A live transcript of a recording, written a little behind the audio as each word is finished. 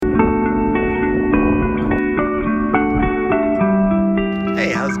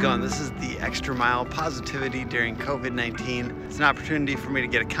going? This is the Extra Mile Positivity during COVID-19. It's an opportunity for me to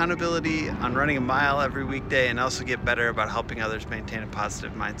get accountability on running a mile every weekday and also get better about helping others maintain a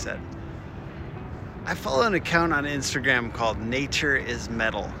positive mindset. I follow an account on Instagram called Nature is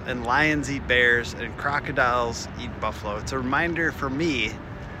Metal, and lions eat bears and crocodiles eat buffalo. It's a reminder for me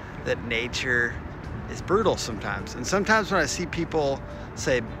that nature is brutal sometimes. And sometimes when I see people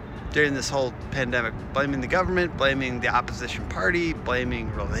say, during this whole pandemic, blaming the government, blaming the opposition party,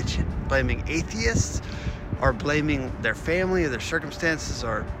 blaming religion, blaming atheists, or blaming their family or their circumstances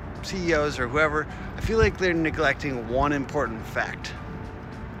or CEOs or whoever, I feel like they're neglecting one important fact.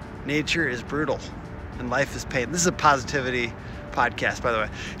 Nature is brutal and life is pain. This is a positivity podcast, by the way.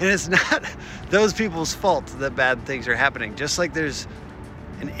 And it's not those people's fault that bad things are happening. Just like there's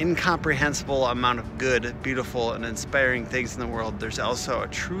an incomprehensible amount of good, beautiful, and inspiring things in the world, there's also a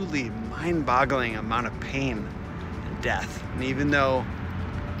truly mind-boggling amount of pain and death. And even though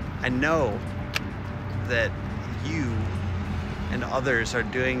I know that you and others are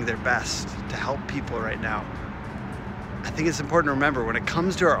doing their best to help people right now, I think it's important to remember when it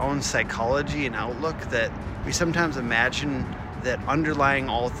comes to our own psychology and outlook that we sometimes imagine that underlying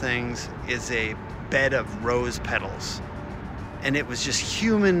all things is a bed of rose petals. And it was just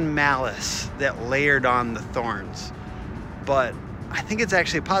human malice that layered on the thorns. But I think it's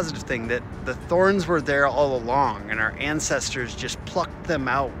actually a positive thing that the thorns were there all along and our ancestors just plucked them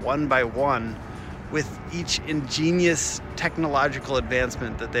out one by one with each ingenious technological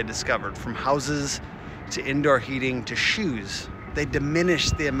advancement that they discovered, from houses to indoor heating to shoes. They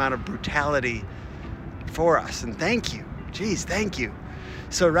diminished the amount of brutality for us. And thank you. Geez, thank you.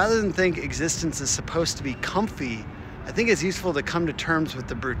 So rather than think existence is supposed to be comfy, I think it's useful to come to terms with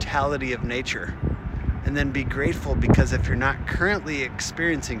the brutality of nature and then be grateful, because if you're not currently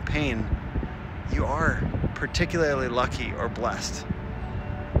experiencing pain, you are particularly lucky or blessed.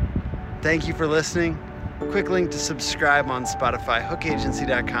 Thank you for listening. Quick link to subscribe on Spotify,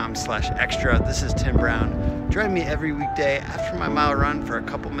 hookagency.com/extra. This is Tim Brown. Join me every weekday after my mile run for a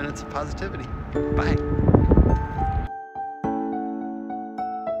couple minutes of positivity. Bye.